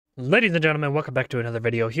Ladies and gentlemen, welcome back to another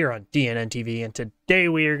video here on D&N TV, and today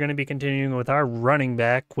we are going to be continuing with our running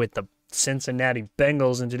back with the Cincinnati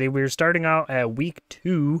Bengals, and today we are starting out at week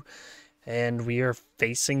 2, and we are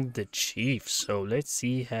facing the Chiefs, so let's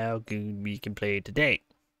see how good we can play today.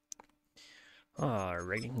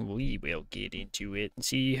 Alright, we will get into it and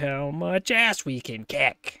see how much ass we can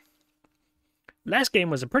kick. Last game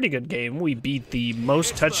was a pretty good game. We beat the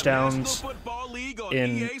most touchdowns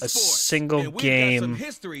in a single game,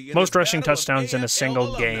 most rushing touchdowns in a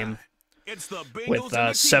single game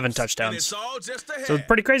with 7 touchdowns. So it's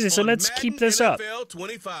pretty crazy, so let's keep this up.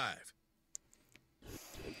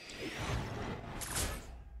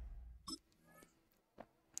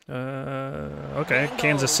 Okay,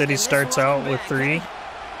 Kansas City starts out with 3.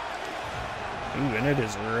 Ooh, and it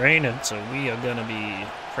is raining, so we are going to be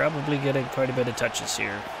probably getting quite a bit of touches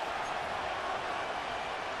here.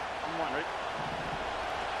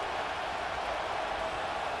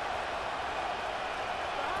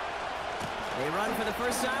 They run for the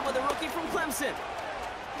first time with a rookie from Clemson.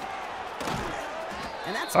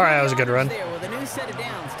 And that's all right, that was a good run. There with a new set of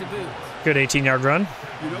downs to boot. Good 18-yard run.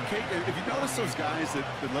 You know, Kate, if you notice those guys that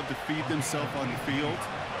love to feed themselves on the field,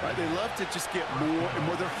 right? They love to just get more and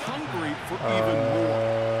more. They're hungry for even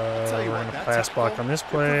more. I'll tell you we're what, gonna that pass tackle, block on this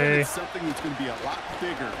play. Something that's going to be a lot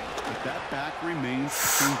bigger, but that back remains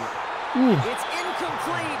hungry. It's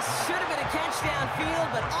incomplete. Should have been a catch downfield,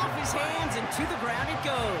 but off his hands and to the ground it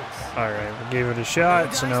goes. All right, we gave it a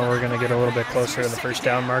shot, so now we're going to get a little bit closer to the first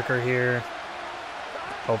down marker here.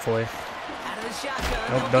 Hopefully.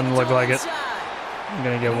 Nope, doesn't look like it. I'm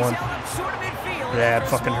going to get one. That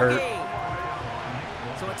fucking hurt.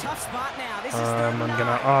 I'm going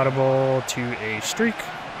to audible to a streak.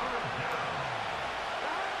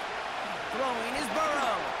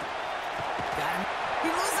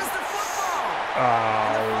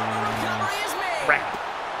 Crap.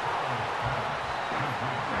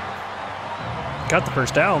 Got the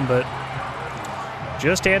first down, but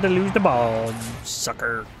just had to lose the ball,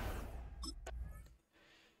 sucker.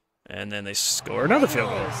 And then they score another field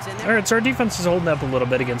goal. All right, so our defense is holding up a little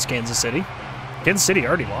bit against Kansas City. Kansas City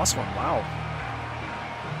already lost one. Wow.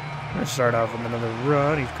 I'm going to start off with another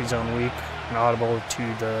run. He's on weak. An audible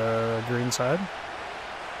to the green side.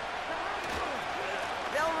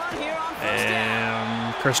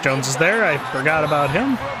 And Chris Jones is there. I forgot about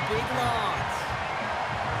him.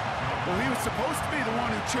 Well, he was supposed to be the one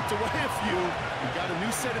who chipped away a few and got a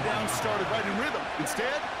new set of downs started right in rhythm.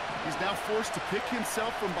 Instead, he's now forced to pick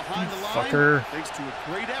himself from behind the line thanks to a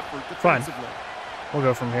great effort defensively. Fine. We'll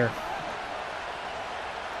go from here.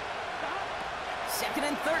 2nd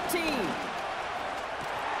and 13.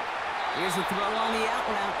 Here's a throw on the out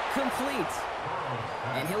route, complete.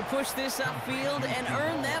 And he'll push this upfield and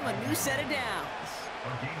earn them a new set of downs.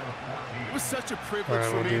 It was such a privilege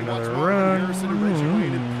for me to watch Marvin Harrison and Reggie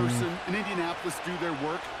Wayne in person in Indianapolis do their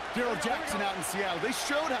work. Darryl Jackson out in Seattle, they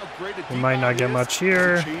showed how great a we might not get much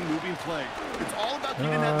here. Chain-moving play. It's all about we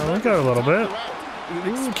got a little bit.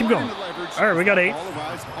 Ooh, keep going. All right, we got 8.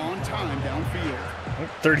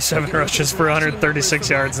 37 rushes for 136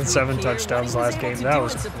 yards and 7 touchdowns last game. That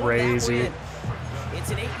was crazy. It's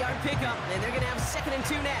an 8-yard pickup, and they're going to have 2nd and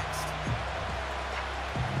 2 next.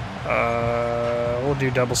 We'll do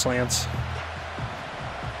double slants.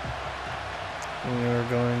 We are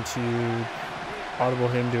going to audible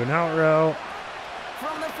him to an out route.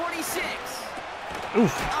 From the 46.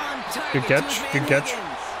 Oof. Good catch. Good catch.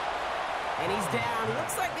 And he's down.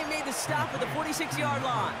 Looks like they made the stop at the 46-yard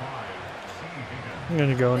line. I'm going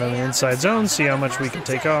to go into the inside zone, see how much we can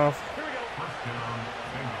take off.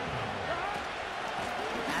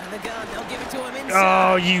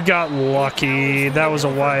 Oh, you got lucky. That was a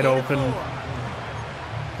wide open.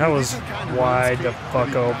 That was wide the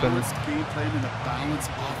fuck open. Game plan and a balanced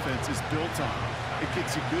offense is built on. It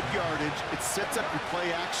gets you good yardage. It sets up your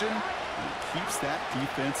play action. And it keeps that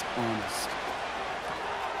defense honest.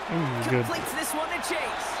 Good. Completes this one to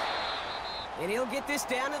Chase. And he'll get this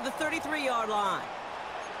down to the 33-yard line.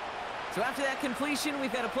 So after that completion,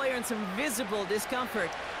 we've got a player in some visible discomfort.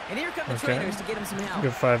 And here come the trainers to get him some help.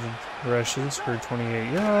 Good 5 rushes for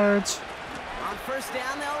 28 yards. On first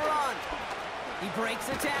down, they'll run. He breaks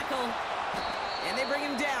a tackle. And they bring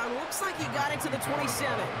him down. Looks like he got it to the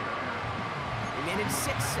 27. He made it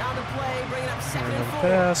 6 on the play, bringing up 2nd and 4.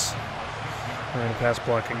 Pass. We're going to pass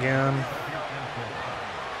block again.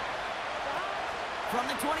 From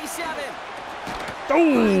the 27.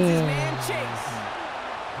 Oh! His man Chase.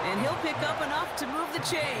 And he'll pick up enough to move the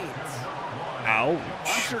chains. Ouch.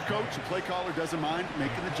 I'm sure coach, the play caller doesn't mind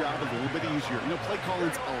making the job a little bit easier. You know, play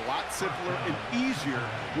calling's a lot simpler and easier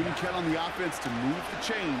when you count on the offense to move the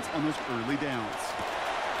chains on those early downs.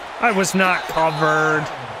 I was not covered.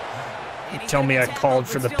 You tell me I called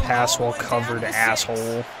for the pass while covered,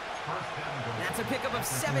 asshole.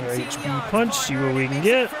 Alright, HB punch, see what we can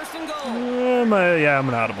get. Yeah, I'm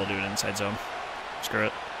an audible dude inside zone. Screw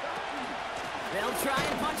it. They'll try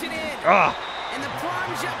and punch it in. Ah! And the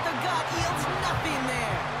plunge up the gut yields nothing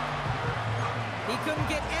there. He couldn't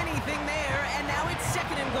get anything there, and now it's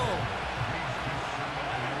 2nd and goal.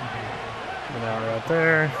 Now we're out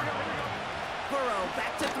there. Burrow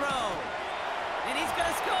back to throw. And he's going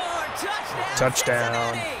to score. Touchdown.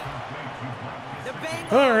 Touchdown. The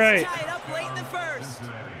Bengals all right. tied up late in the first.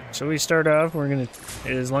 So we start off, we're going to,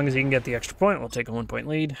 as long as he can get the extra point, we'll take a 1-point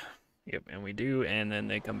lead. Yep, and we do, and then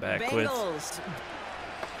they come back Bengals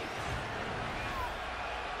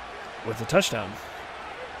with a touchdown.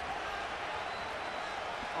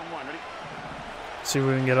 See if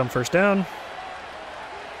we can get on first down.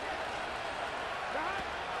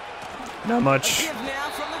 Not much. Give now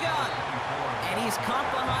from the gun. And he's caught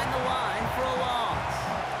behind the line for a loss.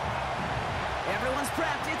 Everyone's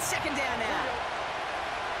prepped. It's 2nd down now.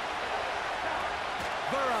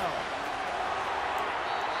 Burrow.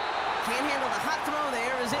 Can't handle the hot throw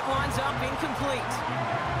there as it winds up incomplete.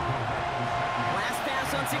 Last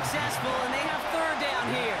pass unsuccessful, and they have 3rd down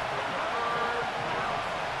here.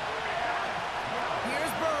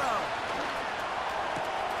 Here's Burrow.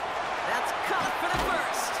 That's caught for the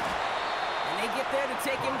first. And they get there to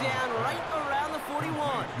take him down right around the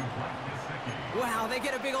 41. Wow, they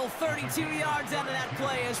get a big old 32 yards out of that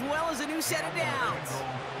play, as well as a new set of downs.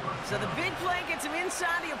 So the big play gets him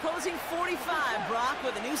inside the opposing 45, Brock,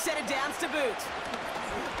 with a new set of downs to boot.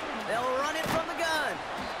 They'll run it from the gun.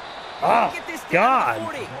 Oh, Get this God.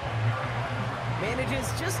 down to the 40. Manages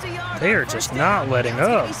just a yard. They are just not letting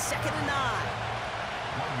up. 2nd and 9.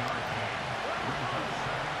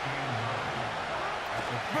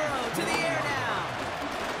 Burrow to the air now.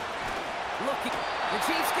 Looking. The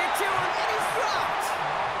Chiefs get to him, and he's dropped.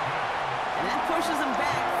 And that pushes him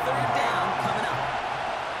back. 3rd down coming up.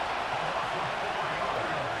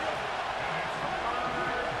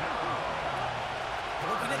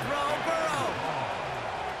 Looking to throw, Burrow.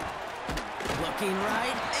 Looking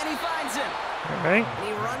right, and he finds him. All right. And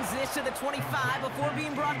he runs this to the 25 before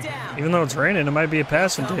being brought down. Even though it's raining, it might be a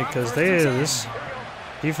passing day because this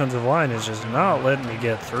defensive line is just not letting me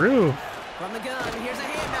get through. From the gun, here's a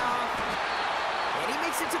handoff. And he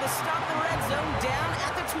makes it to the stop the red zone down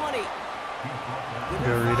at the 20.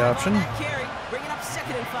 Good read option. Carry, bringing up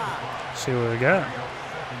 2nd and 5. See what we got.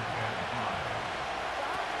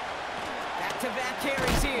 Back-to-back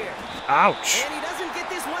carries here. Ouch. And he doesn't get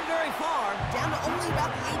this one very far, down to only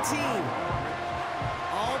about the 18.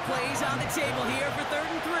 All plays on the table here for 3rd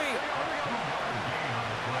and 3.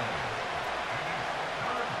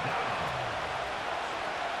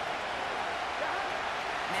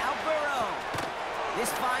 Now Burrow.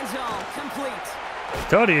 This finds all complete.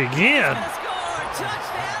 Cody again. He's gonna score.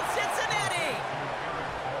 Touchdown, Cincinnati.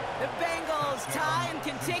 The Bengals tie and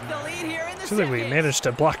can take the lead here in the Seems like we managed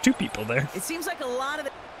to block 2 people there. It seems like a lot of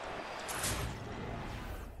the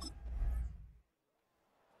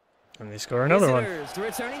And they score another one.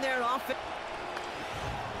 Returning their offense.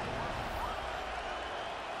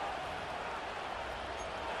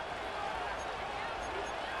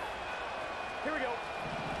 Here we go.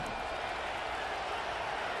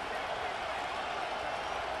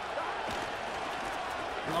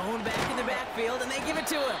 Blown back in the backfield, and they give it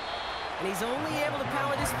to him. And he's only able to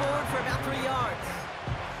power this forward for about 3 yards.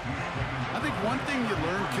 I think one thing you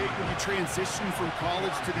learn, Kate, when you transition from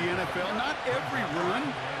college to the NFL, not every run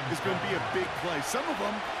is going to be a big play. Some of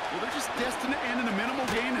them, well, they're just destined to end in a minimal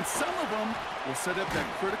gain, and some of them will set up that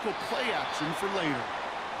critical play action for later.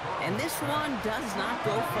 And this one does not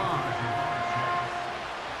go far.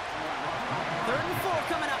 3rd and 4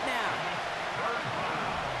 coming up now.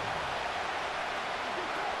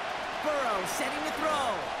 Burrow setting the throw.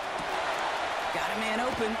 Got a man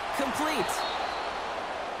open, complete.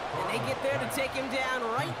 And they get there to take him down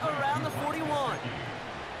right around the 41.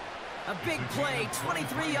 A big play,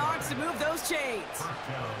 23 yards to move those chains.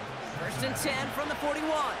 1st and 10 from the 41.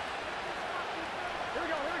 Here we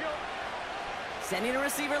go, here we go. Sending a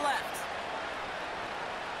receiver left.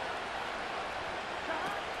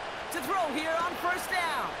 To throw here on 1st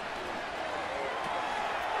down.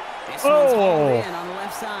 This one's hauled in on the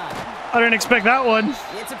left side. I didn't expect that one.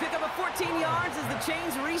 It's a pickup of 14 yards as the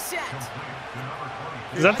chains reset.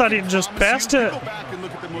 Because I thought he just passed it. Go back and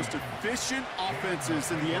look at the most efficient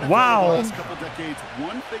offenses in the NFL Wow. in the last couple decades.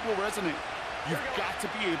 One thing will resonate. You've got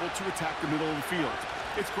to be able to attack the middle of the field.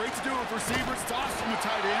 It's great to do it with receivers, toss them with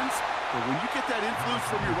tight ends, but when you get that influence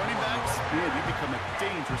from your running backs, man, you become a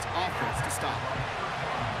dangerous offense to stop.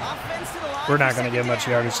 Offense to the line. We're not going to get much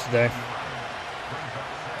yardage today.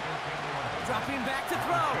 Dropping back to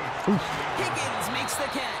throw. Oof. Higgins makes the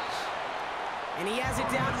catch. And he has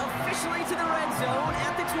it down officially to the red zone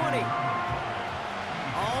at the 20.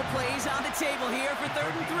 All plays on the table here for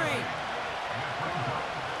 3rd and 3.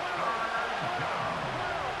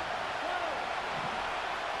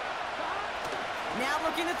 Now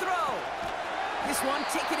looking to throw. This one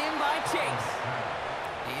taken in by Chase.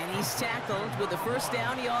 And he's tackled with the first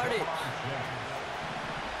down yardage.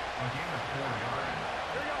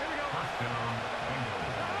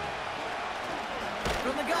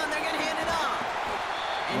 From the gun, they're going to hand it off.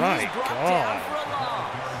 And My he's brought God. down for a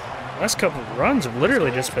loss. Last couple of runs have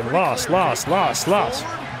literally just been lost. Then crash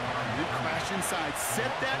inside,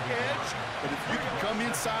 set that edge, but if you can come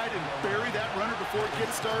inside and bury that runner before it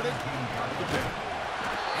gets started,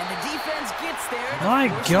 and the defense gets there. My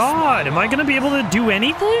God, am I going to be able to do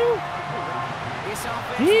anything?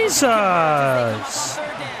 Jesus.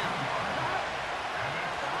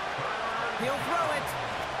 He'll throw it.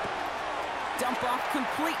 Dump off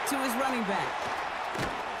complete to his running back.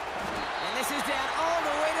 And this is down all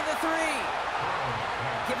the way to the 3.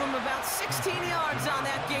 Give him about 16 yards on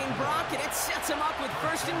that gain, Brock, and it sets him up with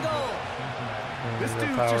 1st and goal. This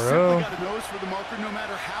dude just simply got a nose for the marker no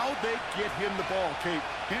matter how they get him the ball, Kate.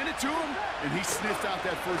 Hand it to him, and he sniffs out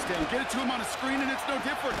that first down. Get it to him on a screen, and it's no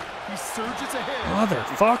different. He surges ahead.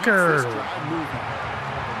 Motherfucker.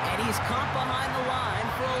 And he's caught behind the line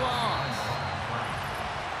for a loss.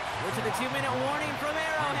 We're to the 2-minute warning from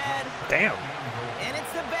Arrowhead. Damn. And it's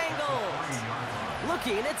the Bengals.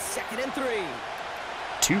 Looking at 2nd and 3.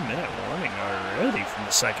 2-minute warning already from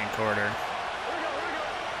the 2nd quarter.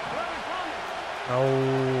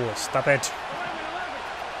 Oh, stop it.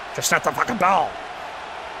 Just snap the fucking ball.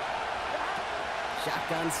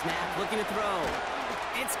 Shotgun snap, looking to throw.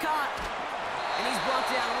 It's caught. And he's brought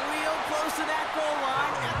down real close to that goal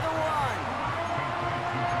line at the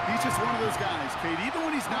 1. He's just one of those guys, Kate. Even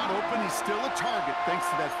when he's not open, he's still a target thanks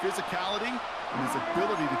to that physicality and his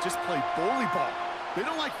ability to just play bully ball. They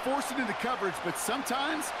don't like forcing into coverage, but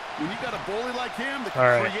sometimes when you got a bully like him that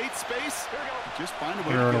can create space, just find a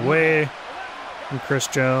way to get away from Chris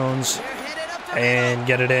Jones and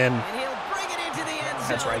get it in. And he'll bring it into the end zone.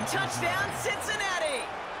 That's right. Touchdown, Cincinnati.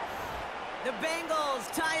 The Bengals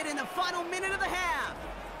tie it in the final minute of the half.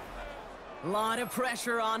 A lot of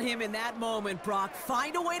pressure on him in that moment, Brock.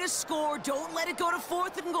 Find a way to score. Don't let it go to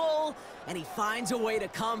 4th and goal. And he finds a way to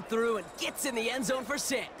come through and gets in the end zone for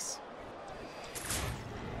 6.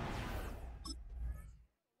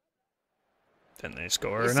 Then they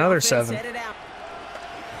score another 7.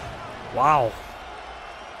 Wow.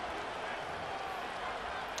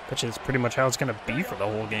 Which is pretty much how it's going to be for the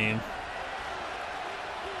whole game.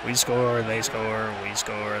 We score, they score, we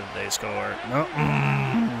score, they score. No.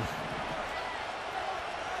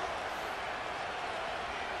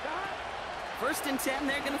 1st and 10,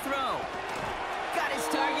 they're going to throw. Got his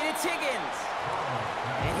target, it's Higgins.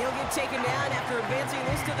 And he'll get taken down after advancing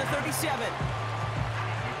this to the 37.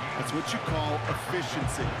 That's what you call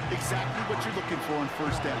efficiency. Exactly what you're looking for in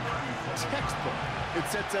 1st down. Textbook. It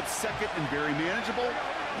sets up 2nd and very manageable,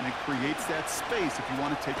 and it creates that space if you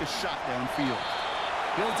want to take a shot downfield.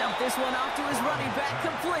 He'll dump this one off to his running back,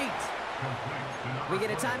 complete. We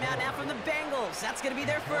get a timeout now from the Bengals. That's going to be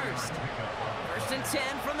their first. 1st and 10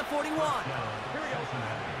 from the 41.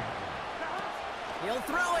 He'll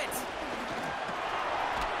throw it.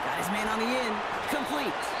 Got his man on the in,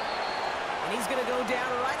 complete. And he's going to go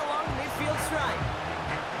down right along the midfield stripe.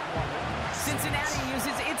 Cincinnati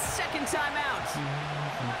uses its 2nd timeout.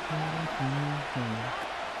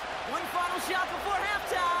 One final shot before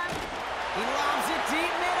halftime. He lobs it deep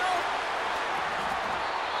middle.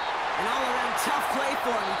 An all-around tough play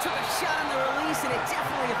for him. He took a shot on the release, and it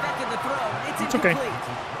definitely affected the throw. It's incomplete.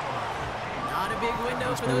 Okay. Not a big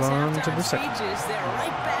window for those halftime speeches. They're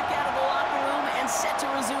right back out of the locker room and set to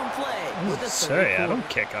resume play. Sorry, I don't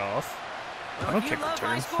kick off. Well, if you love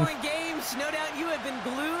high-scoring games, no doubt you have been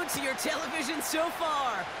glued to your television so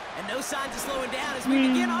far. And no signs of slowing down as we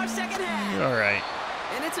begin our 2nd half. All right.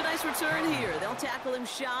 And it's a nice return here. They'll tackle him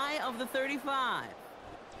shy of the 35.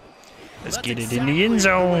 Let's get it in the end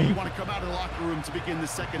zone. You want to come out of the locker room to begin the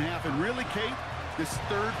 2nd half. And really, Kate, this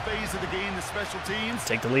 3rd phase of the game, the special teams.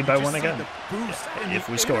 Take the lead by 1 again. If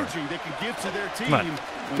we score. They can give to their team. Come on.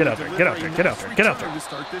 Get out there. Get out there. Get out there. Get out there. To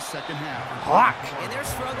start this 2nd half. Hawk. And their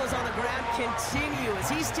struggles on the ground continue as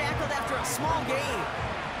he's tackled after a small gain.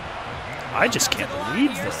 I just can't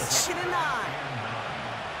believe this. 2nd and 9.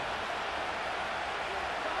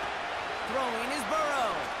 Throwing is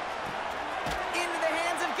Burrow. Into the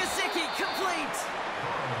hands of Gesicki, complete.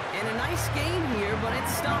 And a nice gain here, but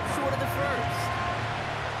it's stopped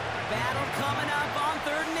coming up on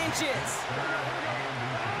 3rd and inches.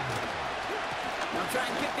 They'll try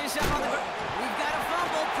and pick this up on the ground. We've got a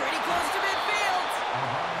fumble pretty close to midfield.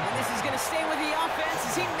 And this is going to stay with the offense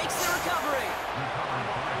as he makes the recovery.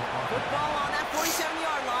 Football on that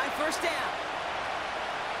 47-yard line, 1st down.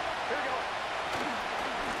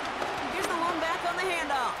 Here's the long back on the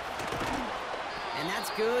handoff. And that's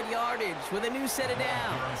good yardage with a new set of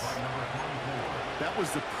downs. That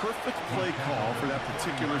was the perfect play call for that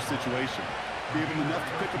particular situation. Gave him enough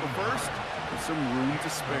to pick up a first with some room to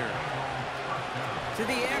spare. To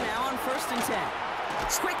the air now on 1st and 10.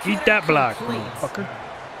 Quick Eat that block, motherfucker.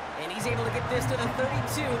 And he's able to get this to the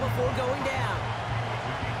 32 before going down.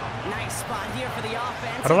 Nice spot here for the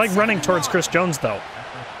offense. I don't like running towards Chris Jones, though.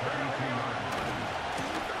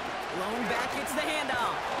 Lone back gets the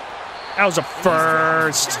handoff. That was a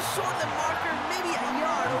first. Just short the marker, maybe a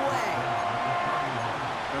yard away.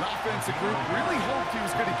 An offensive group really hoped he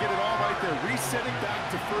was going to get it all right there, reset it back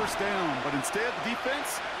to 1st down. But instead, the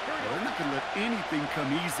defense, they're not going to let anything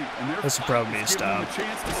come easy. And this will probably be a stop. A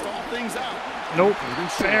chance to stall things out. Nope,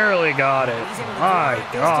 barely got it. My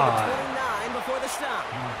God. 29 before the stop.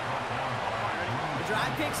 The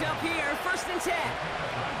drive picks up here, 1st and 10.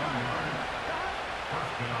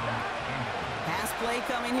 Pass play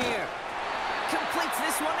coming here. Completes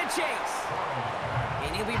this one to Chase.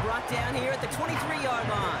 And he'll be brought down here at the 23-yard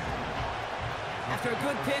line. After a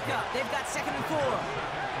good pickup, they've got 2nd and 4.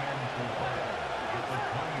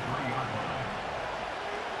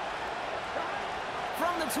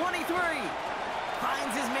 From the 23,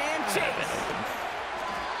 finds his man Chase.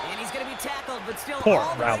 And he's going to be tackled, but still Poor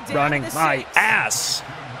all the way route down running, to the my 6. ass.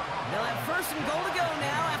 They'll have 1st and goal to go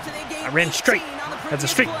now after they gain I ran straight. 18 on the That's a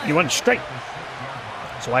previous streak. play. You want it straight.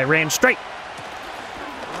 So I ran straight.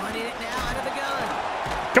 Running it now out of the gun.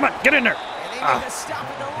 Come on, get in there. And they make a stop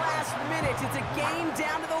at the last minute. It's a gain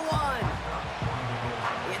down to the 1.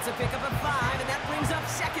 It's a pickup of 5, and that brings up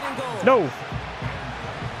 2nd and goal. No.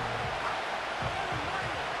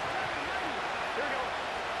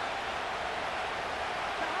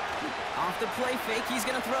 Off the play fake, he's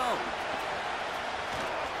going to throw.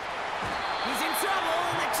 He's in trouble,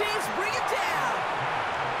 and the Chiefs bring him down.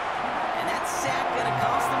 And that sack going to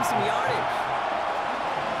cost them some yardage.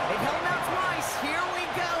 They've held him out twice. Here we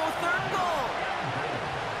go, 3rd goal.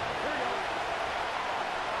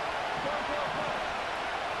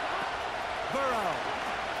 Burrow.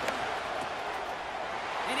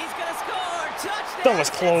 And he's going to score. Touchdown. That was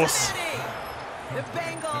close. Cincinnati. The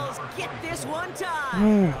Bengals get this one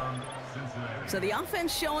time. So the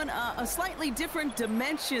offense showing a slightly different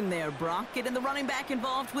dimension there, Brock. Getting the running back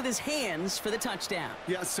involved with his hands for the touchdown.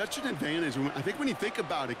 Yeah, such an advantage. I think when you think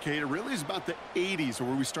about it, Kate, it really is about the 80s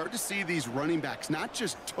where we start to see these running backs not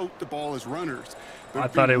just tote the ball as runners. I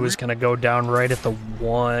thought it was going to go down right at the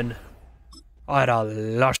 1. I'd have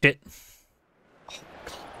lost it. Oh,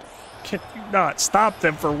 God. Can you not stop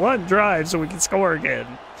them for one drive so we can score again?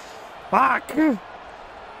 Fuck.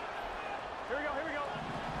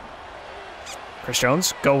 Chris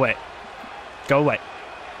Jones, go away. Go away.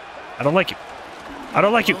 I don't like you. I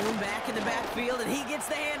don't like you. Back in the backfield, and he gets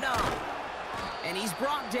the handoff. And he's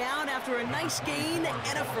brought down after a nice gain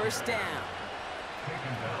and a 1st down.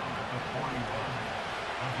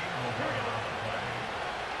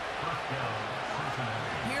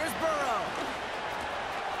 Here's Burrow.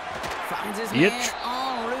 Finds his man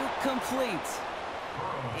en route complete.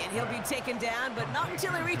 And he'll be taken down, but not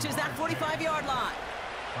until he reaches that 45-yard line.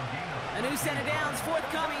 A new set of downs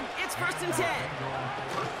forthcoming. It's 1st and 10.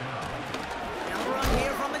 Now the run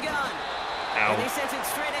here from the gun. Ow. And they sent it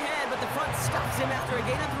straight ahead, but the front stops him after a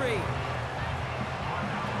gain of 3.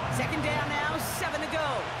 2nd down now, 7 to go.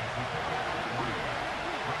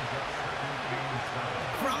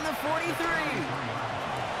 From the 43.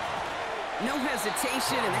 No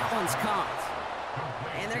hesitation, and that one's caught.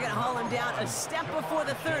 And they're going to haul him down a step before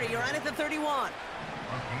the 30, right at the 31.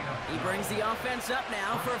 He brings the offense up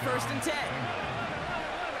now for a 1st and 10.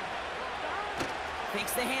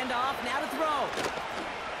 Fakes the handoff, now to throw.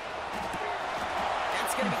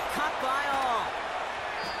 That's going to be cut by all.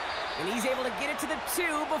 And he's able to get it to the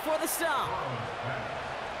 2 before the stop.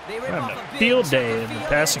 They rip off a big field chunk day of in the field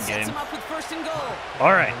passing and sets game. him up with 1st and goal.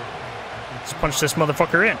 All right. Let's punch this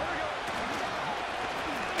motherfucker in.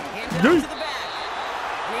 Hands it off to the back.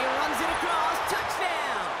 And he runs it across.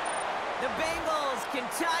 Touchdown. The Bengals can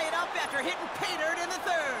tie it up after hitting pay dirt in the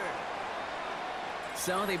 3rd.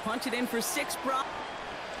 So they punch it in for 6, Brock.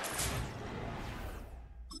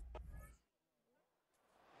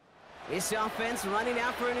 This offense running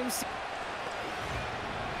out for a new season.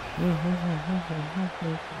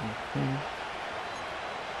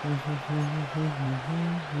 All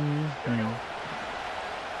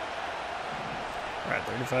right,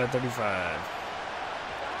 35-35.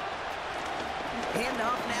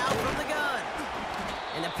 Handoff now from the gun.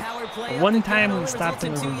 And the power play. One time we stopped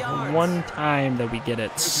him. One time that we get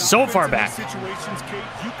it so far back. Situations, Kate,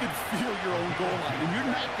 you could feel your own goal line, and you're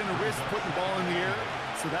not going to risk putting the ball in the air.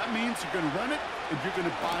 So that means you're going to run it, and you're going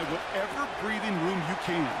to buy whatever breathing room you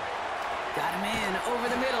can. Got him in over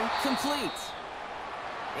the middle, complete.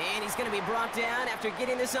 And he's going to be brought down after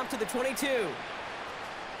getting this up to the 22.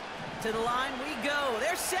 To the line we go.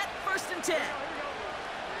 They're set, 1st and 10.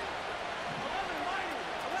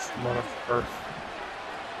 Motherfucker.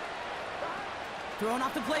 Throwing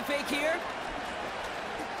off the play fake here.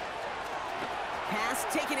 Pass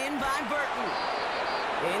taken in by Burton.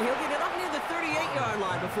 And he'll get it up near the 38-yard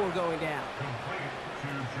line before going down.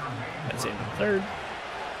 That's in the 3rd.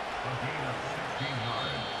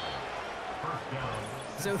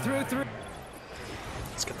 So through.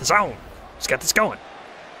 Let's get this on. Let's get this going.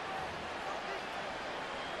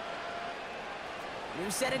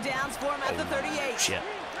 New set of downs for him at the 38. Shit,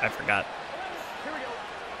 I forgot.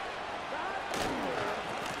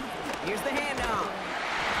 Here's the handoff.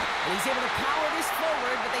 And he's able to power this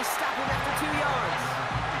forward, but they stop him after 2 yards.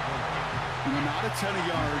 Not a ton of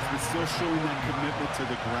yards, but still showing that commitment to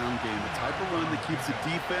the ground game. The type of run that keeps the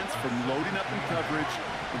defense from loading up in coverage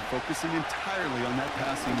and focusing entirely on that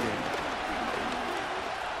passing game.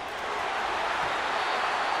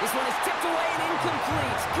 This one is tipped away and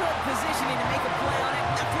incomplete. Good positioning to make a play on it.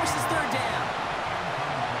 That forces 3rd down.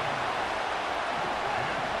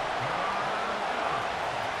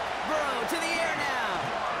 Burrow to the air now.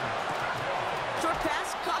 Short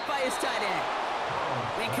pass caught by his tight end.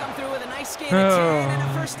 They come through with a nice gain of 10 and a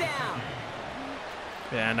 1st down.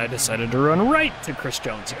 And I decided to run right to Chris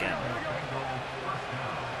Jones again.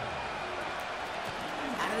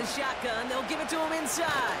 Out of the shotgun, they'll give it to him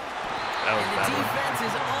inside. That was And bad the one. defense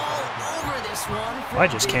is all over this one. I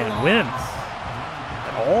just can't win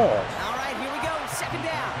at all. All right, here we go. 2nd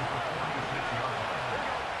down.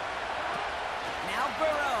 Now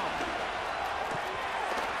Burrow.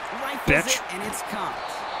 Rifles Bitch. it, and it's caught.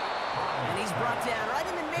 And he's brought down right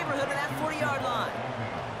in the neighborhood of that 40-yard line.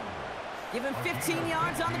 Give him 15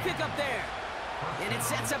 yards on the pickup there. And it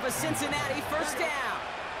sets up a Cincinnati 1st down.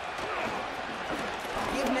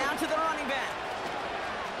 Give now to the running back.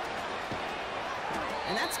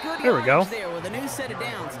 And that's good There we go. there with a new set of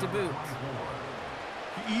downs to boot.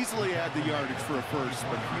 He easily had the yardage for a 1st,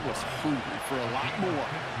 but he was hungry for a lot more.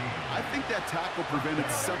 I think that tackle prevented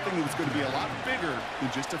something that was going to be a lot bigger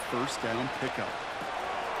than just a 1st down pickup.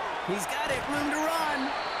 He's got it, room to run.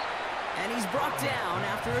 And he's brought down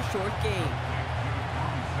after a short gain.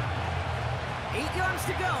 8 yards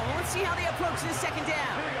to go. Let's see how they approach this 2nd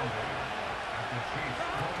down.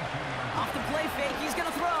 Off the play fake, he's going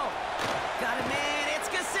to throw. Got it, man.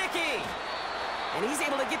 It's Gesicki. And he's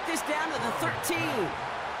able to get this down to the 13.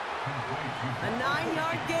 A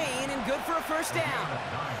 9-yard gain and good for a 1st down.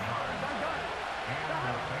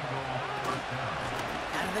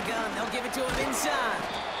 Out of the gun, they'll give it to him inside.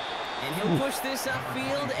 And he'll push this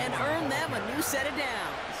upfield and earn them a new set of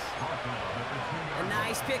downs. A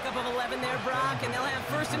nice pickup of 11 there, Brock, and they'll have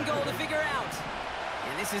 1st and goal to figure out.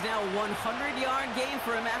 And this is now a 100-yard game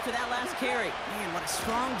for him after that last carry. Man, what a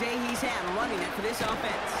strong day he's had running it for this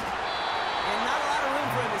offense. And not a lot of room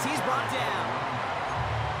for him as he's brought down.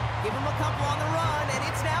 Give him a couple on the run, and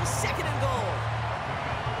it's now 2nd and goal.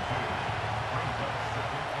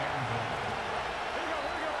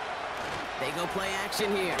 They go play action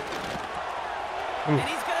here. And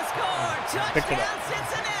he's going to score. Touchdown,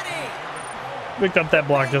 Cincinnati. Picked up that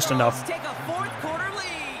block just enough. Take a 4th quarter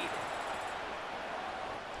lead.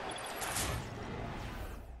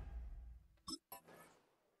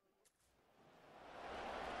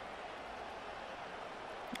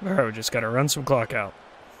 All right, we just got to run some clock out.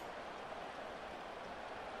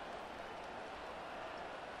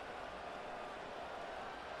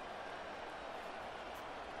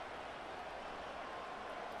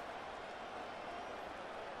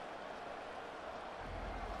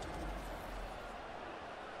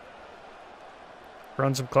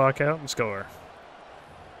 Run some clock out and score.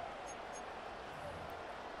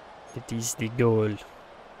 It is the goal.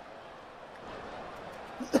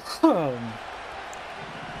 On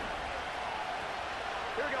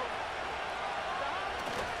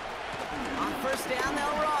 1st down,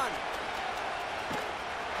 they'll run.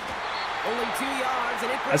 Only 2 yards,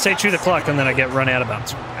 and it I say chew the clock and then I get run out of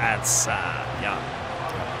bounds. That's, yeah.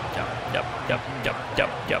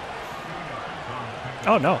 Yep.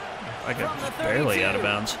 Oh, no. I got barely out of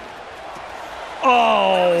bounds.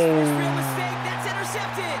 Oh! Real mistake, that's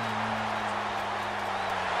intercepted. And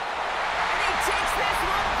he takes this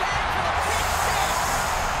one back for the pick six.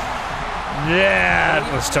 Yeah,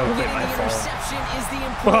 it was totally my fault.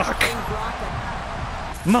 Fuck.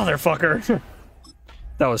 Motherfucker.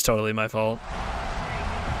 That was totally my fault.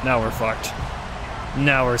 Now we're fucked.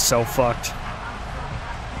 Now we're so fucked.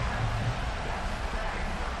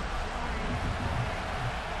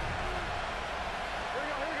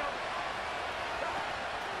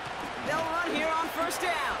 They'll run here on first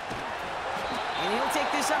down. And he'll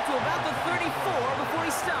take this up to about the 34 before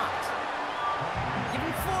he stops. Give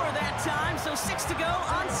him 4 that time, so 6 to go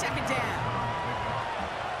on second down.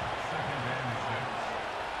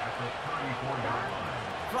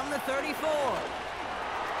 From the 34.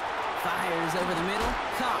 Fires over the middle,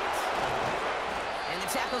 caught. And the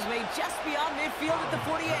tackle's made just beyond midfield at the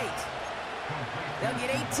 48. They'll get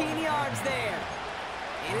 18 yards there.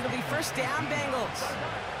 And it'll be first down, Bengals.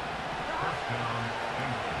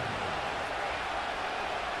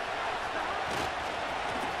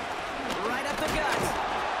 Right up the gut.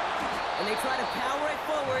 And they try to power it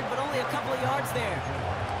forward, but only a couple of yards there.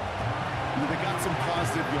 They got some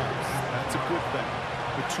positive yards. That's a good thing.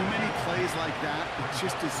 But too many plays like that, it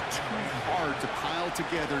just is too hard to pile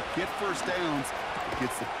together, get first downs.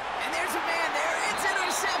 Gets the... And there's a man there. It's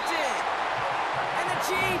intercepted. And the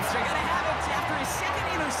Chiefs are going to have it after his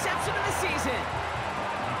second interception of the season.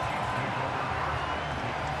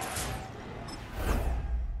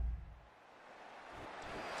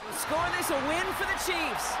 To score this, a win for the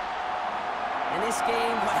Chiefs. And this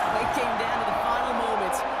game, well, it came down to the final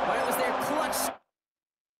moments, but it was their clutch.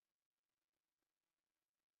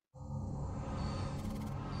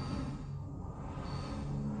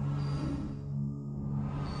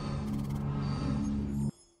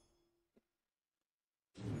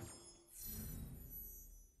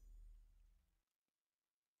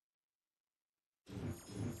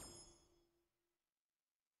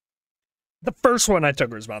 The first one I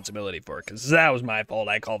took responsibility for, because that was my fault.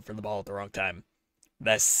 I called for the ball at the wrong time.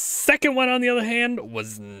 The second one, on the other hand,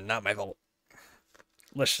 was not my fault.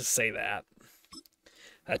 Let's just say that.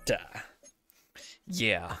 But,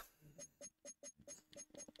 yeah.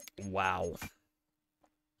 Wow.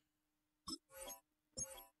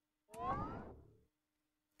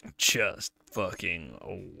 Just fucking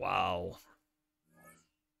wow.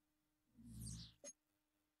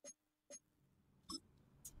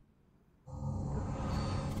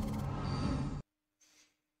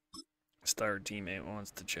 Star teammate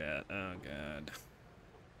wants to chat. Oh god.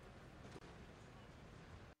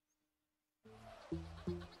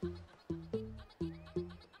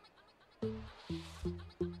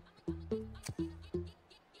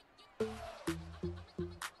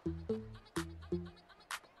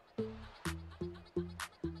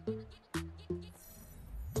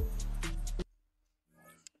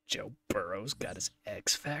 Joe Burrow's got his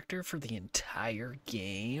X Factor for the entire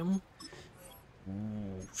game.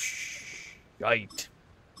 Ooh, shite.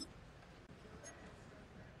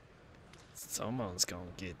 Someone's gonna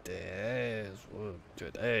get their ass whooped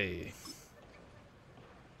today.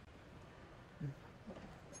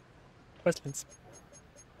 Questions?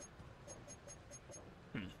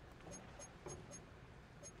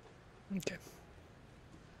 Okay.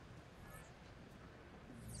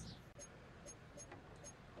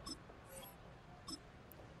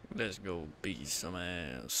 Let's go beat some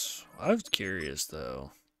ass. I was curious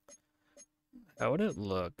though. How would it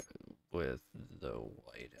look with the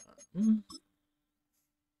white on?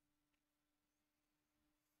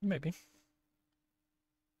 Maybe.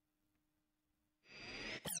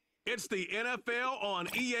 It's the NFL on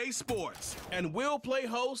EA Sports, and we'll play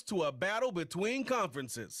host to a battle between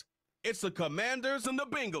conferences. It's the Commanders and the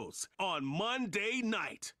Bengals on Monday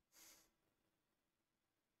night.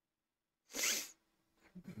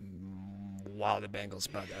 Wow, the Bengals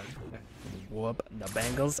about to whoop. The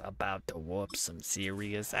Bengals about to whoop some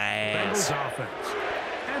serious ass. Bengals offense,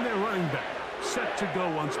 and their running back set to go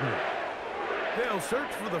once more. They'll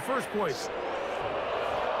search for the first point.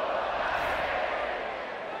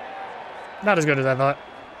 Not as good as I thought.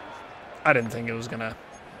 I didn't think it was gonna.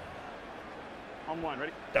 On one,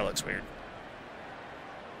 ready? That looks weird.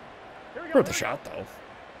 Worth a shot though.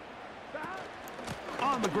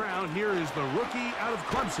 On the ground, here is the rookie out of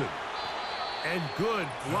Clemson. And good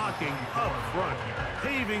blocking up front,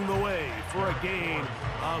 paving the way for a gain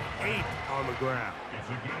of 8 on the ground.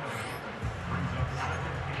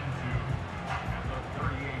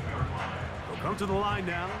 They'll come to the line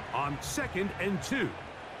now on 2nd and 2.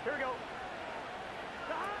 Here we go.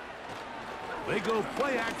 They go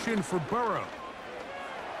play action for Burrow.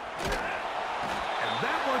 And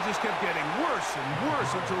That one just kept getting worse and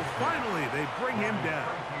worse until finally they bring him down.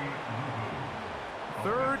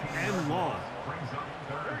 3rd and long.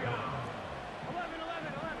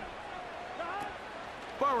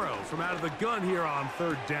 Burrow from out of the gun here on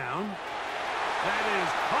 3rd down. That is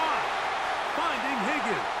caught. Finding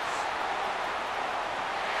Higgins.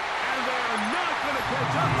 And they're not going to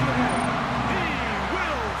catch up to him. He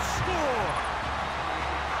will score.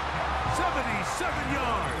 77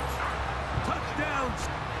 yards. Touchdowns.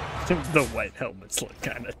 The white helmets look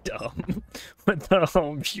kind of dumb with the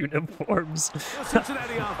home uniforms.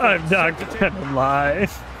 I'm not gonna lie.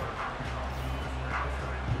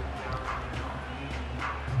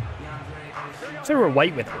 If they were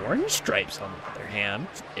white with orange stripes, on the other hand,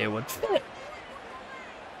 it would fit.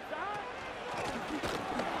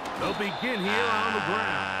 They'll begin here on the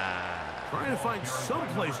ground. Trying to find some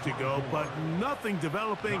place to go, but nothing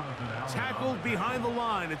developing. Tackled behind the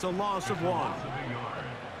line. It's a loss of 1.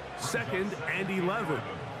 2nd and 11.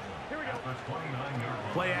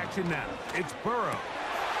 Play action now. It's Burrow.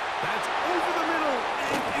 That's over the middle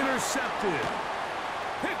and intercepted.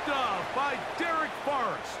 Picked off by Derek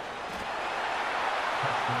Forrest.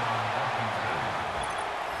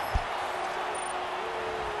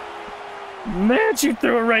 Man, you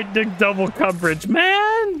threw it right to double coverage,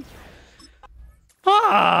 man!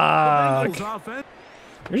 Fuck! Are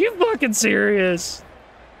you fucking serious?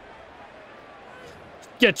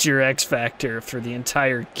 Get your X Factor for the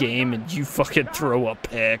entire game and you fucking throw a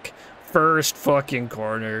pick. First fucking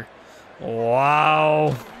corner.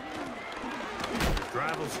 Wow.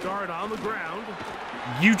 Drive will start on the ground.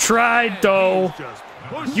 You tried, though.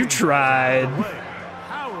 You tried.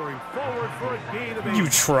 Powering forward for a gain of 8. You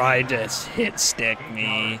tried to hit stick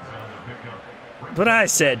me. But I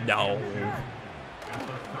said no.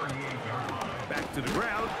 Back to the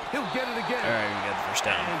ground. He'll get it again. All right, we got the first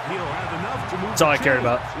down. And he'll have enough to move. That's all I cared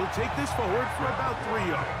about. He'll take this forward for about 3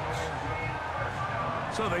 yards.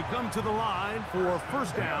 So they come to the line for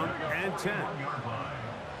 1st down and 10.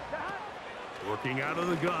 Working out of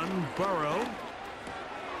the gun, Burrow.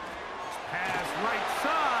 Pass right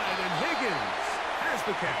side, and Higgins has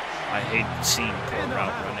the catch. I hate seeing poor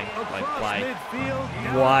route running. Like, why? Midfield,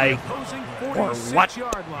 Why? Or what?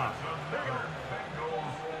 Line.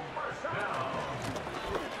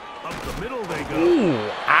 Up the middle they go. Ooh,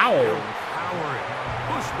 ow. Power it.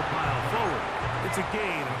 Push the pile forward. It's a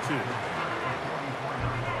gain of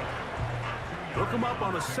 2. Look him up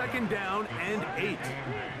on a 2nd down and 8.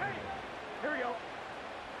 Here we go.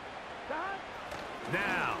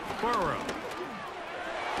 Now, Burrow.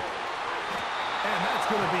 And that's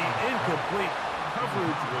going to be incomplete.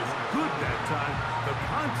 Coverage was good that time. The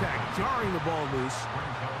contact jarring the ball loose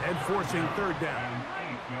and forcing 3rd down.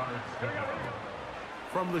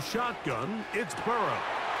 From the shotgun, it's Burrow.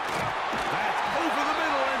 That's over the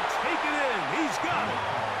middle and taken in. He's got it.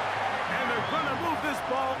 And they're going to move this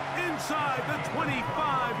ball inside the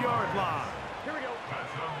 25-yard line. Here we go.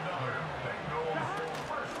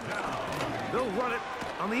 They'll run it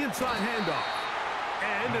on the inside handoff.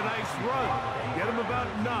 And a nice run. Get him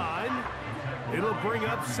about 9. It'll bring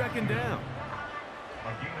up 2nd down.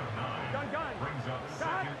 A gain of 9 brings up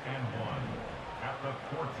 2nd and 1 at the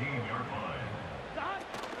 14-yard line.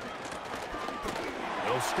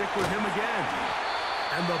 They'll stick with him again.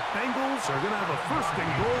 And the Bengals are going to have a 1st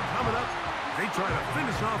and goal coming up. They try to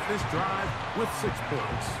finish off this drive with 6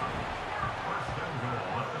 points. 1st and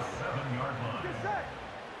goal at the 7-yard line.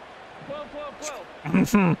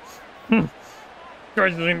 12.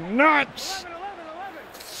 Guys are nuts. 11.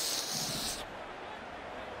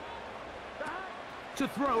 To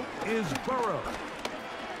throw is Burrow.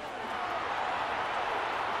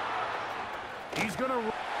 He's going to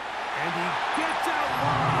run. And he gets out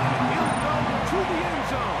wide. He'll go to the end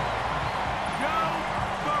zone. Joe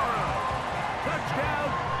Burrow. Touchdown.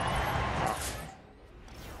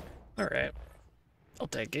 All right. I'll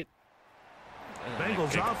take it.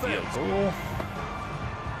 Bengals offense. Goal.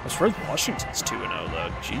 As far as Washington's 2-0,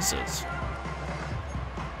 though. Jesus.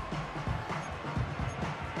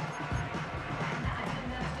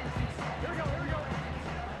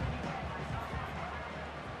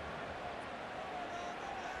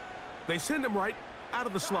 They send him right out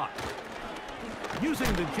of the slot.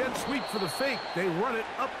 Using the jet sweep for the fake, they run it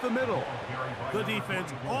up the middle. The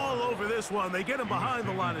defense all over this one. They get him behind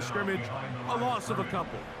the line of scrimmage. A loss of a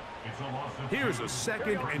couple. Here's a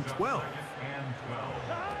 2nd and 12.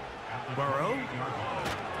 Burrow.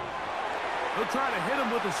 They'll try to hit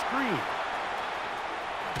him with a screen.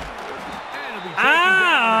 And it'll be taken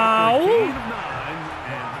down after a gain of 9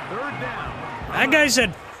 and 3rd down. That guy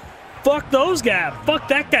said, fuck those guys. Fuck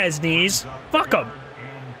that guy's knees. Fuck him.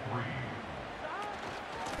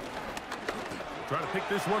 Trying to pick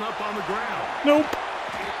this one up on the ground. Nope.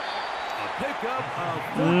 A pickup of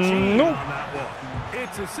 14 nope. on that one.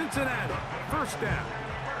 It's a Cincinnati first down.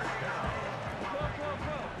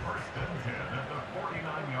 First and 10 at the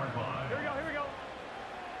 49-yard line. Here we go.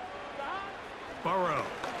 Burrow.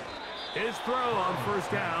 His throw on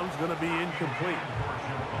first down is going to be incomplete.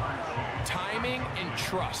 Timing and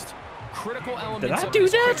trust. Critical elements Did I of do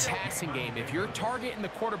this quick that? passing game. If your target and the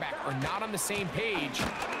quarterback are not on the same page,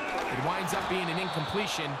 it winds up being an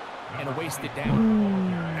incompletion and a wasted down.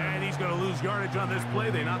 And he's going to lose yardage on this play.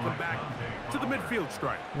 They knock him back to the midfield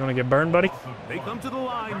stripe. You want to get burned, buddy? They come to the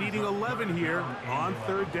line needing 11 here on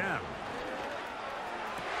third down.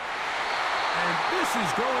 And this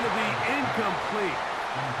is going to be incomplete.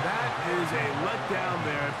 That is a letdown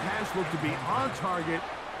there. Pass looked to be on target.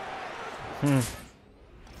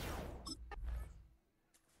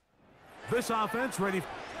 This offense ready.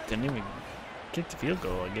 Didn't even kick the field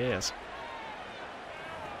goal, I guess.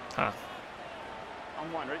 Huh.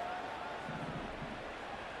 On one, right?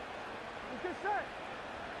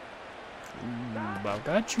 About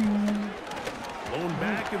got you. Blown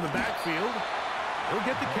back in the backfield. He'll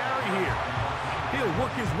get the carry here. He'll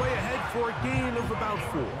work his way ahead for a gain of about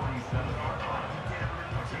 4.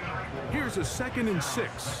 Here's a 2nd and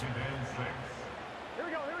 6. Here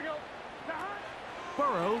we go.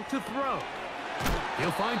 Burrow to throw.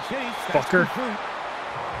 He'll find Chase. That's Fucker. complete.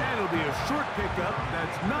 And it'll be a short pickup.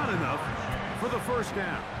 That's not enough for the first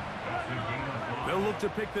down. They'll look to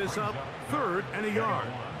pick this up 3rd and a yard.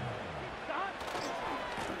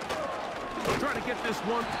 They'll try to get this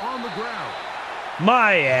one on the ground.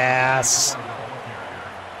 My ass.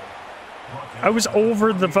 I was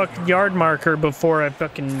over the fucking yard marker before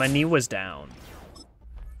my knee was down.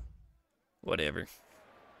 Whatever.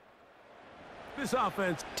 This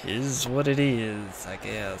offense. 'Tis what it is, I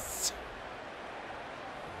guess.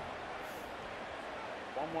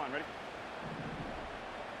 1-1, ready?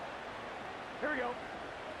 Here we go.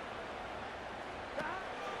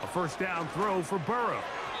 A first down throw for Burrow.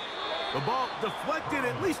 The ball deflected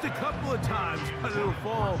at least a couple of times, but it'll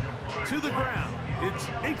fall to the ground. It's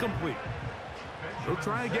incomplete. They'll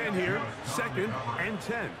try again here. 2nd and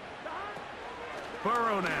 10.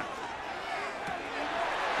 Burrow now.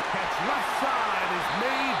 Catch left side is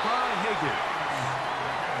made by Higgins.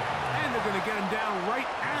 And they're going to get him down right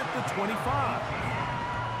at the 25.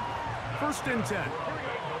 1st and 10.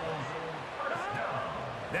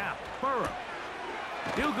 Now, Burrow.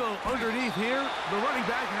 He'll go underneath here. The running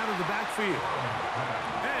back out of the backfield.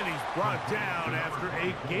 And he's brought down after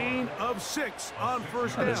a gain of 6 on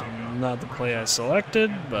first That is down. not the play I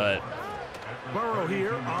selected, but Burrow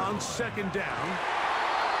here on 2nd down.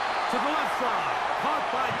 To the left side.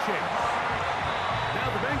 Caught by Chase. Now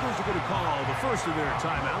the Bengals are going to call the first of their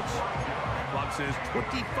timeouts. Clock says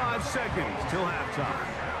 25 seconds till halftime.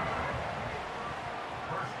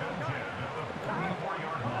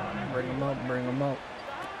 bring them up.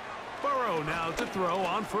 Burrow now to throw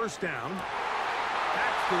on first down.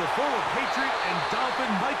 Back to the former Patriot and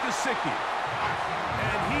Dolphin Mike Gesicki.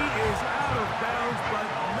 And he is out of bounds, but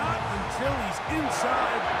not until he's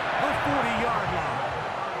inside the 40-yard line.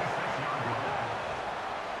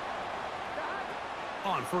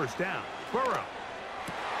 On first down, Burrow.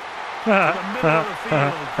 To the middle of the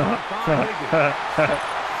field, caught by Higgins.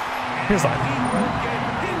 He's like, And he will get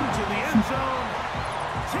into the end zone.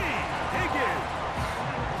 T. Higgins.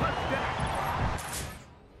 Touchdown.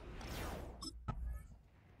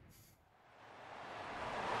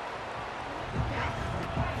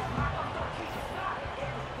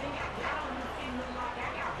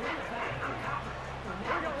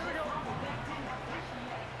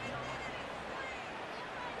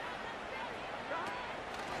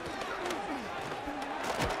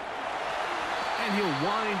 And he'll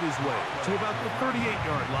wind his way to about the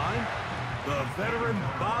 38-yard line. The veteran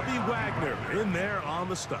Bobby Wagner in there on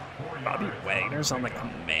the stop. Bobby Wagner's on the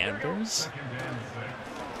Commanders?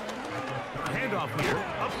 Handoff here,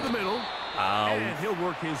 up the middle. Ow. And he'll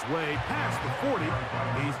work his way past the 40.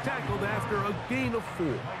 He's tackled after a gain of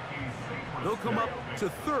 4. They'll come up to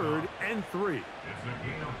 3rd and 3. It's a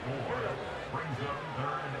gain of 4. Brings up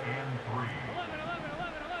 3rd and 3.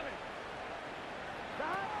 11.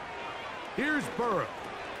 Here's Burrow.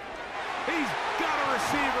 He's got a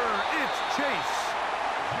receiver. It's Chase.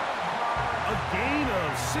 A gain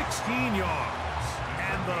of 16 yards.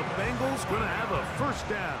 And the Bengals going to have a first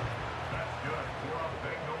down. That's good for a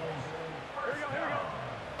Bengals. Here we go.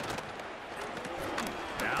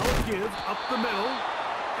 Now a give up the middle.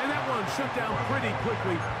 And that one shut down pretty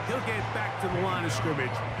quickly. He'll get back to the line of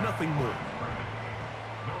scrimmage. Nothing more.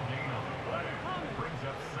 No gain on the play. Brings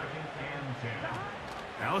up 2nd and 10.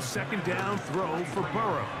 Now Now a second down throw for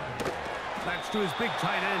Burrow. That's to his big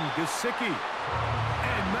tight end, Gesicki.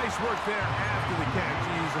 And nice work there after the catch.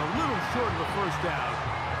 He's a little short of the first down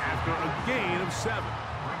after a gain of 7.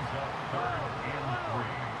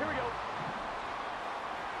 Here we go.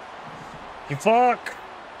 You fuck.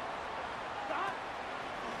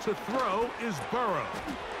 To throw is Burrow.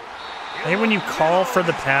 I hate when you call for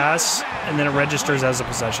the pass and then it registers as a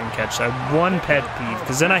possession catch. I have one pet peeve,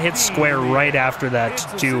 because then I hit square right after that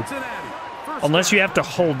too. Unless you have to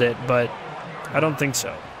hold it, but I don't think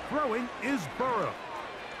so. Throwing is Burrow.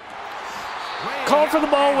 Call for the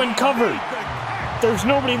ball when covered. There's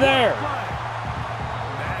nobody there.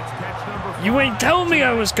 That's catch number 5. You ain't telling me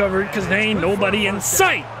I was covered because there ain't nobody in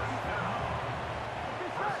sight.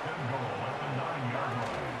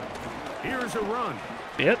 Here's a run.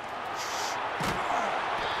 Yep.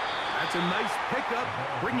 That's a nice pickup,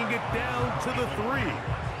 bringing it down to the 3.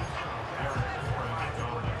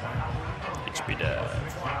 HB dive.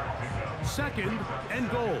 Second and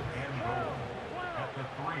goal.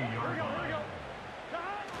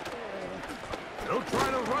 They'll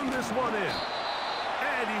try to run this one in.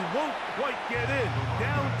 And he won't quite get in.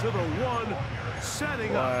 Down to the 1,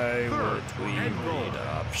 setting up Why third would we and goal. read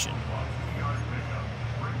option?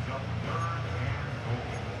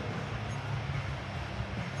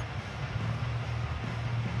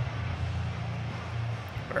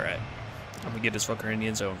 Alright. I'm gonna get this fucker in the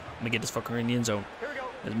end zone. I'm gonna get this fucker in the end zone.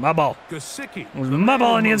 It's my ball. Gesicki. It's my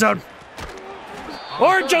ball in the end zone.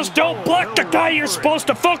 Or just don't block the guy you're supposed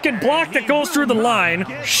to fucking block that goes through the line.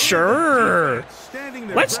 Sure.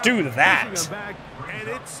 Let's do that.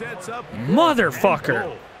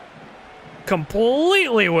 Motherfucker.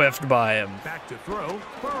 Completely whiffed by him. Back to throw,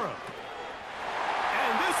 Burrow.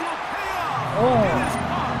 And this will pay off. Oh. It is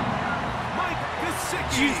caught. Mike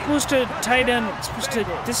Gesicki. You're supposed to tight end, supposed to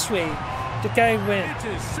this way. The guy went It's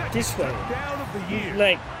his second this way. touchdown of the year.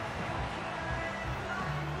 Like,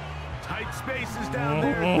 Tight spaces down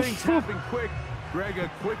there. Things happen quick. Greg, a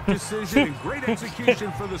quick decision and great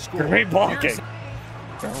execution for the score. great blocking.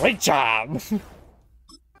 Great job.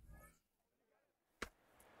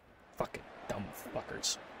 Fucking dumb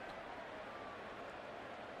fuckers.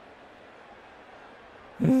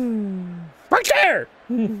 Right there!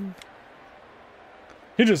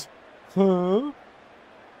 He just, huh?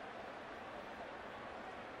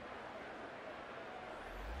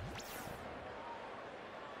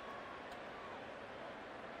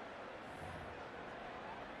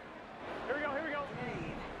 Here we go, here we go.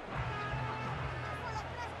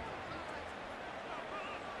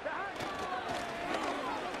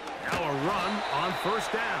 Now a run on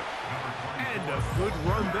first down. And a good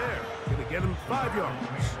run there. Gonna get him 5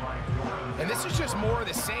 yards. And this is just more of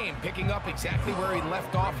the same, picking up exactly where he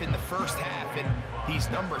left off in the first half. And these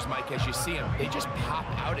numbers, Mike, as you see them, they just pop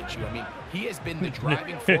out at you. I mean, he has been the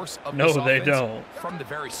driving force of this No, they offense don't. from the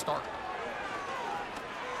very start.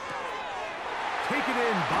 Taken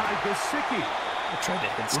in by Gesicki. I tried to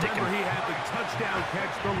hit stick Remember, him. he had the touchdown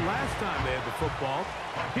catch the last time they had the football.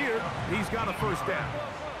 Here, he's got a first down.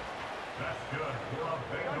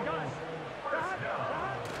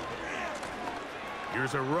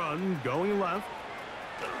 Here's a run going left.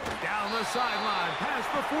 Down the sideline, past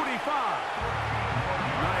the 45.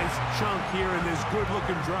 Nice chunk here in this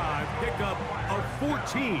good-looking drive. Pick up of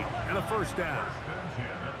 14 and a first down.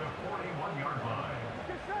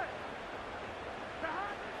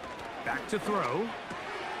 Back to throw.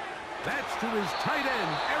 That's to his tight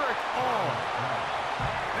end, Eric All.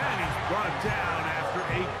 And he's brought down after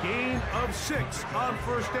a gain of 6 on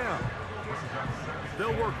first down.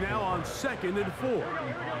 They'll work now on 2nd and 4.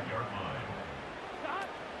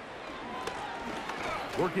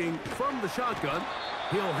 Working from the shotgun,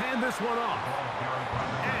 he'll hand this one off.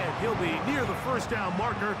 And he'll be near the first down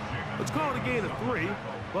marker. Let's call it a gain of 3,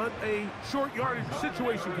 but a short yardage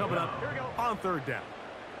situation coming up on 3rd down.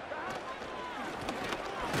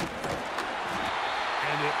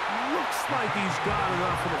 And it looks like he's got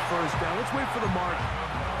enough for the first down. Let's wait for the mark.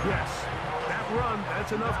 Yes, that run,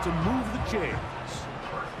 that's enough to move the chains.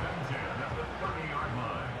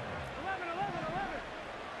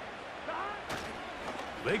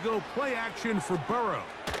 They go play action for Burrow.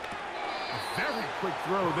 A very quick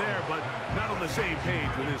throw there, but not on the same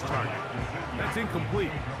page with his target. That's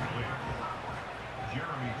incomplete.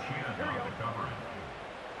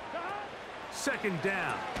 Second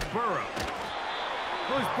down, Burrow.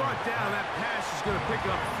 Was brought down. That pass is going to pick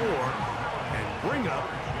up 4 and bring up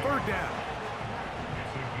 3rd down.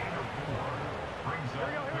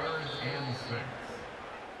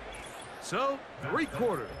 So, 3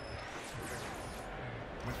 quarters.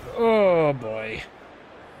 Oh boy.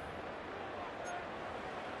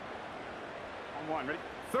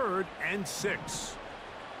 3rd and 6.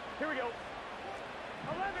 Here we go.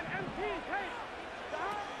 11 MT, take.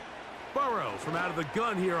 Burrow from out of the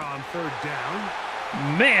gun here on 3rd down.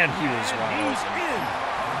 Man, he was And he's wild. in.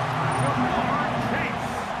 Jamar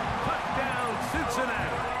Chase. Touchdown,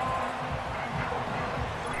 Cincinnati.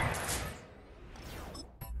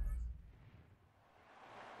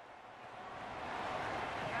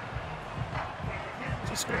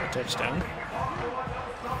 Just score a touchdown.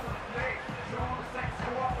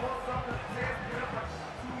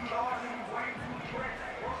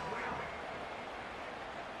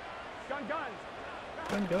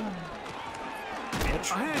 Gun.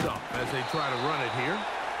 Bitch. A handoff as they try to run it here.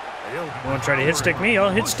 You want to try to hit stick me? I'll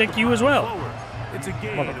hit stick you as well. Forward. It's a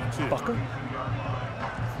gain of 2. Motherfucker.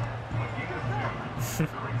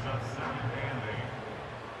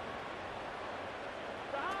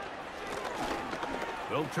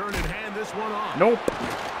 They'll turn and hand this one off. Nope.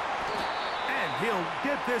 And he'll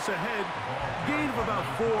get this ahead. Gain of about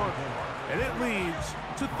 4. And it leads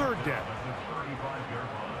to 3rd down.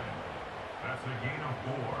 That's a gain of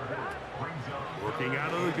 4. Brings up Working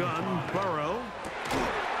out of the gun, Burrow.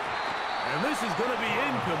 And this is going to be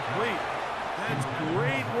incomplete. That's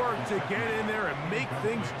great work to get in there and make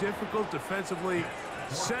things difficult defensively.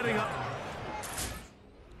 Setting up.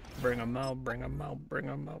 Bring him out, bring him out, bring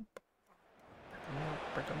him out.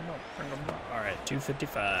 Bring him out, bring him out. All right,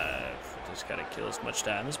 2:55. Just got to kill as much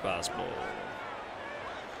time as possible.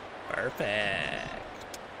 Perfect.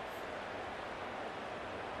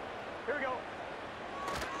 Here we go.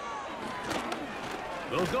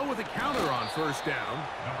 They'll go with a counter on 1st down.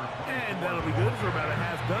 And that'll be good for about a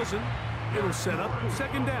half dozen. It'll set up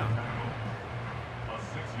 2nd down. a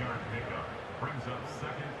 6-yard pickup. Brings up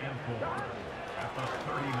 2nd and 4. At the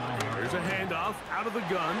 39-yard. Here's a handoff out of the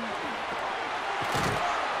gun.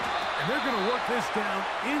 And they're going to work this down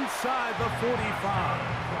inside the 45.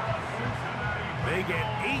 They get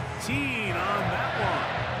 18 on that one.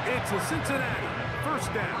 It's a Cincinnati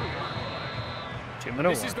 1st down. 2-minute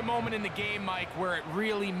This is the moment in the game, Mike, where it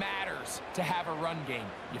really matters to have a run game.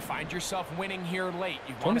 You find yourself winning here late.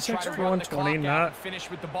 You want to try 26 to for run the 120, clock out not and finish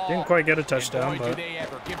with the ball. didn't quite get a And touchdown, boy, but do they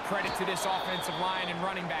ever. Give credit to this offensive line and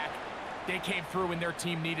running back. They came through when their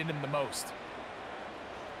team needed them the most.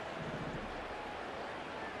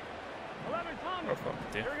 11 Thomas. oh, fuck,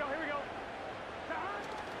 yeah. Here we go, here we go.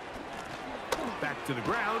 Back to the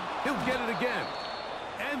ground. He'll get it again.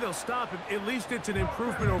 And they'll stop him. At least it's an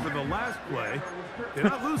improvement over the last play. They're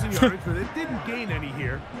not losing yardage, but they didn't gain any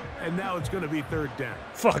here. And now it's going to be 3rd down.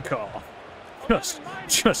 Fuck off.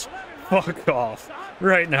 Just fuck off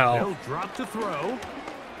right now. They'll drop to throw.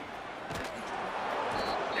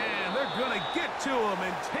 And they're going to get to him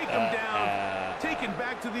and take him down. Taken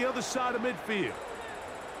back to the other side of midfield.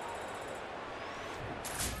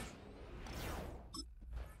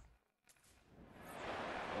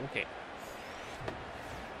 Okay.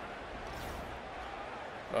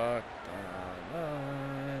 Fuck.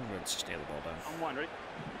 Let's just nail the ball down. I'm one, ready?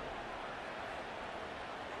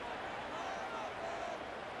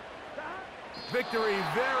 Victory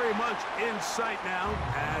very much in sight now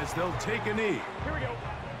as they'll take a knee. Here we go.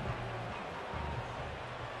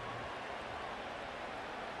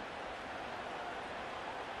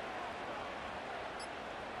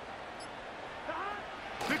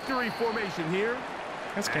 Victory formation here.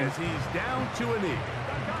 That's good. As he's down to a knee.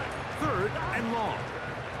 3rd and long.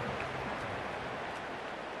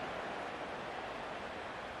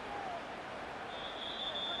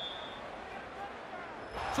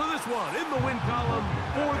 So this one in the win column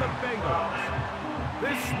for the Bengals.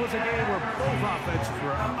 This was a game where both offenses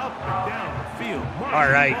were up and down the field. All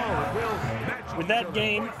right. With that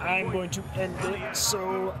game, I'm going to end it.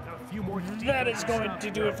 So that is going to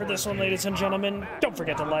do it for this one, ladies and gentlemen. Don't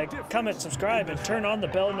forget to like, comment, subscribe, and turn on the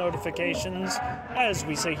bell notifications. As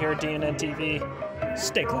we say here at D&N TV,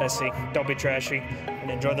 stay classy, don't be trashy, and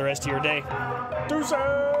enjoy the rest of your day.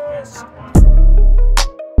 Deuces!